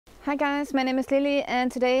Hi guys, my name is Lilly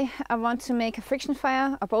and today I want to make a friction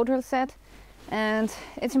fire, a bow drill set. And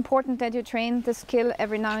it's important that you train the skill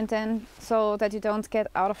every now and then so that you don't get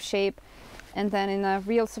out of shape and then in a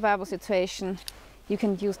real survival situation you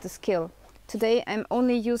can use the skill. Today I'm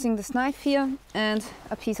only using this knife here and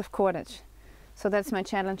a piece of cordage. So that's my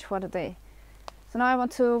challenge for today. So now I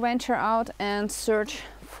want to venture out and search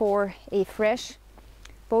for a fresh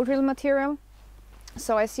bow drill material.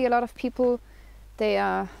 So I see a lot of people, they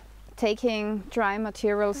are taking dry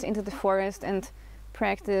materials into the forest and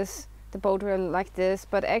practice the bow drill like this,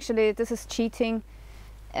 but actually this is cheating,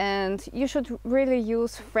 and you should really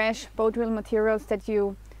use fresh bow drill materials that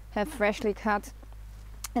you have freshly cut,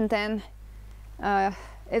 and then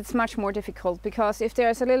it's much more difficult, because if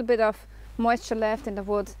there's a little bit of moisture left in the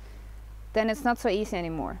wood, then it's not so easy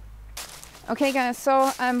anymore. Okay guys,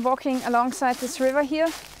 so I'm walking alongside this river here.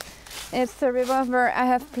 It's the river where I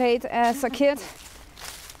have played as a kid.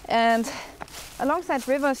 And alongside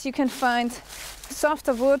rivers you can find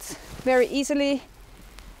softer woods very easily,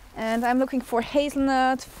 and I'm looking for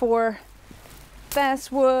hazelnut, for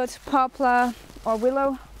basswood, poplar or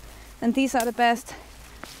willow, and these are the best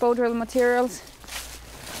bow drill materials.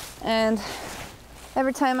 And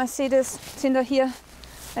every time I see this tinder here,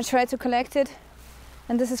 I try to collect it,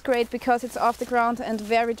 and this is great because it's off the ground and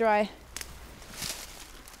very dry.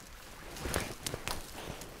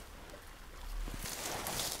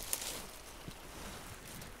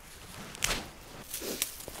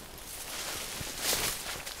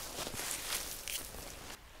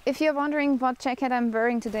 If you're wondering what jacket I'm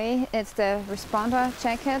wearing today, it's the Responder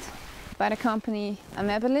jacket by the company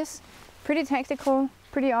MandarinDuck. Pretty tactical,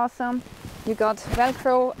 pretty awesome. You got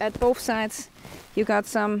Velcro at both sides. You got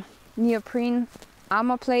some neoprene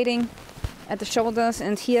armor plating at the shoulders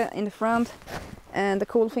and here in the front. And the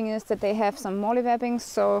cool thing is that they have some molly webbing,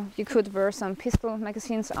 so you could wear some pistol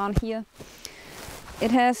magazines on here.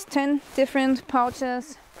 It has 10 different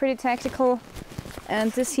pouches, pretty tactical.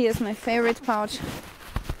 And this here is my favorite pouch,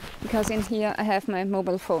 because in here I have my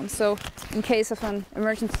mobile phone, so in case of an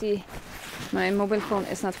emergency my mobile phone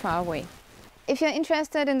is not far away. If you're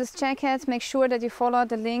interested in this jacket, make sure that you follow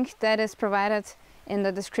the link that is provided in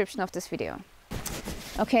the description of this video.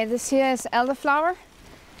 Okay, this here is elderflower,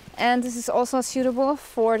 and this is also suitable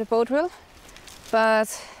for the bow drill,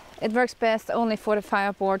 but it works best only for the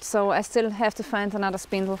fireboard, so I still have to find another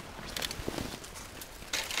spindle.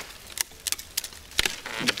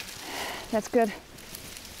 That's good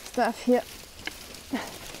stuff here.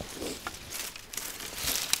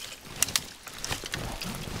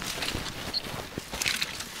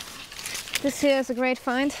 This here is a great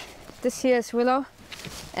find. This here is willow,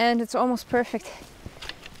 and it's almost perfect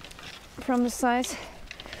from the size.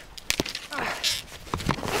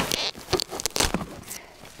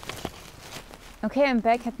 Okay, I'm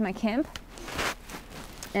back at my camp,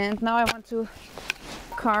 and now I want to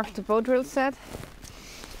carve the bow drill set.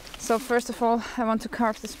 So first of all, I want to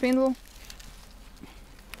carve the spindle,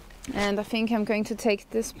 and I think I'm going to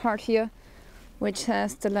take this part here, which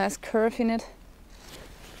has the last curve in it.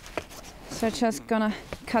 So I'm just gonna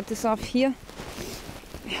cut this off here.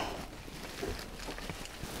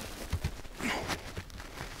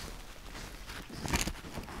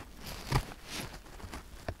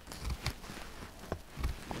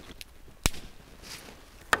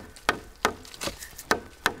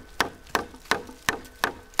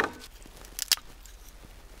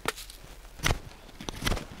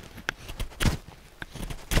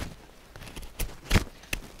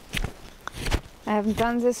 I haven't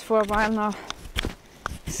done this for a while now,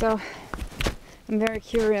 so I'm very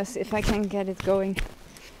curious if I can get it going.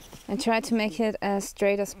 I try to make it as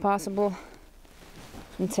straight as possible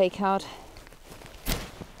and take out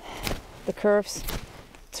the curves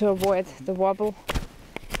to avoid the wobble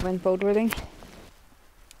when bow drilling.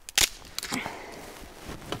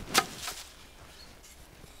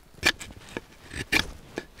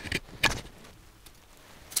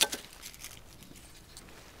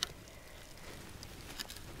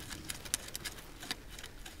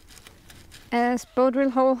 As bow drill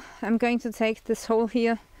hole, I'm going to take this hole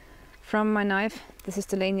here from my knife. This is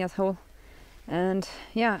the lanyard hole, and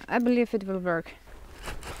yeah, I believe it will work.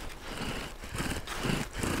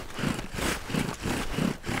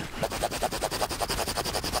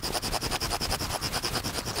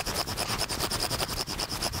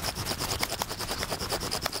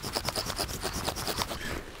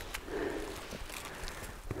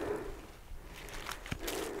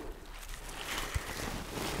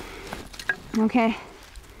 Okay,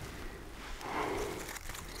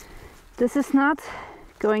 this is not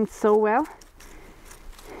going so well.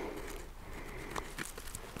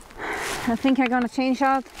 I think I'm gonna change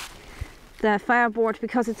out the fireboard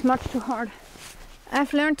because it's much too hard.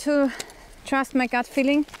 I've learned to trust my gut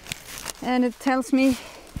feeling, and it tells me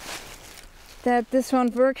that this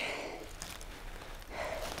won't work.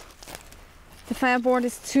 The fireboard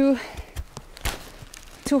is too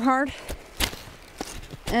hard.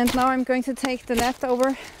 And now I'm going to take the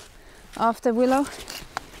leftover of the willow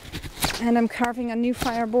and I'm carving a new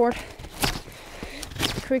fireboard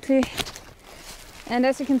quickly. And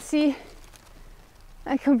as you can see,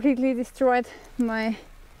 I completely destroyed the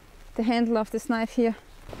handle of this knife here.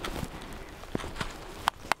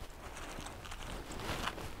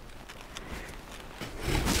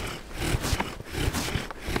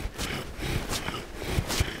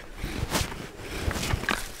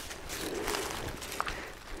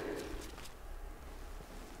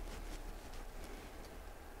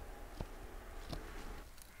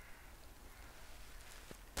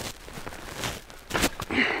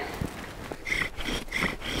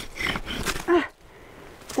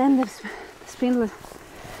 Then the spindle is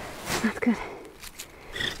not good.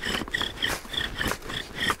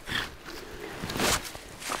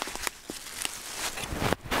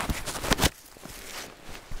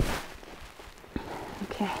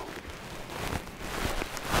 Okay.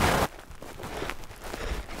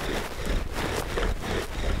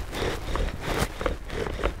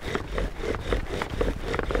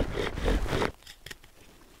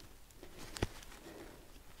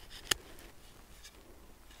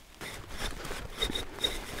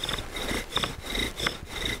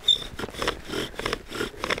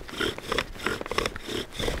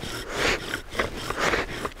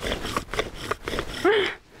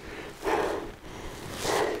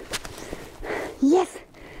 Yes!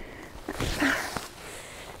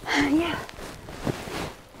 Yeah.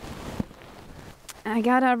 I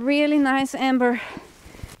got a really nice amber.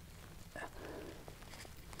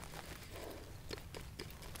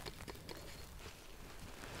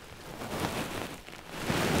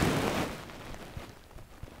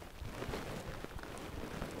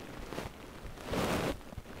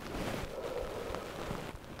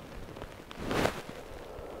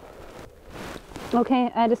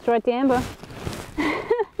 Okay, I destroyed the amber.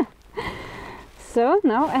 So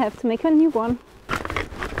now I have to make a new one.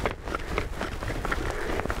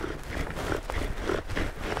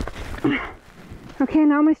 Okay,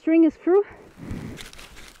 now my string is through.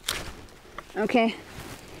 Okay,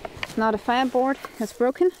 now the fireboard has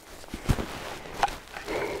broken.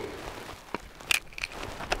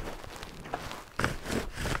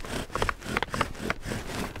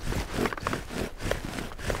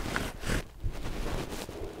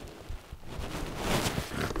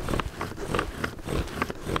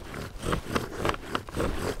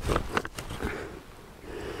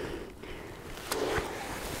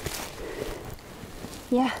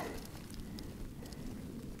 Yeah,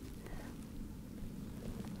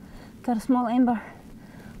 got a small amber.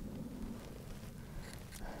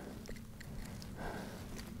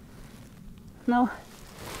 No,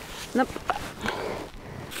 nope.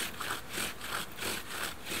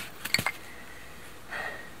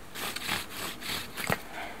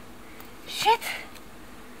 Shit.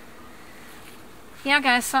 Yeah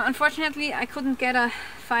guys, so unfortunately I couldn't get a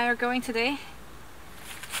fire going today,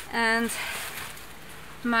 and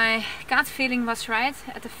my gut feeling was right.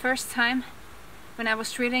 At the first time when I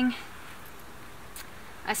was drilling,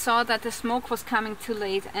 I saw that the smoke was coming too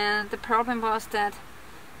late, and the problem was that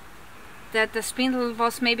the spindle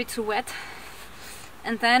was maybe too wet.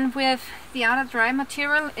 And then with the other dry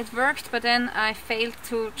material it worked, but then I failed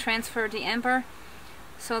to transfer the amber,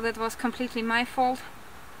 so that was completely my fault.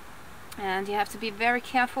 And you have to be very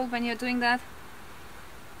careful when you're doing that.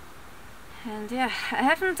 And yeah, I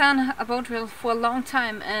haven't done a bow drill for a long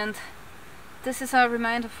time, and this is a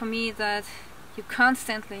reminder for me that you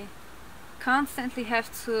constantly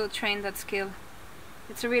have to train that skill.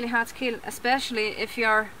 It's a really hard skill, especially if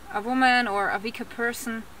you're a woman or a weaker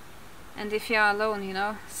person, and if you're alone, you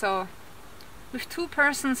know. So with two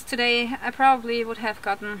persons today I probably would have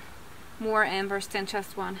gotten more ambers than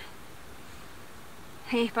just one.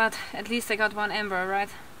 Hey, but at least I got one amber, right?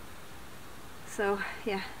 So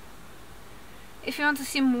yeah. If you want to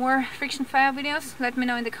see more friction fire videos, let me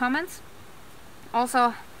know in the comments.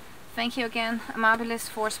 Also, thank you again Amabilis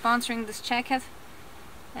for sponsoring this jacket.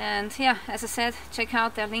 And yeah, as I said, check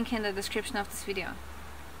out their link in the description of this video.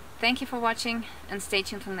 Thank you for watching, and stay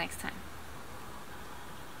tuned till next time.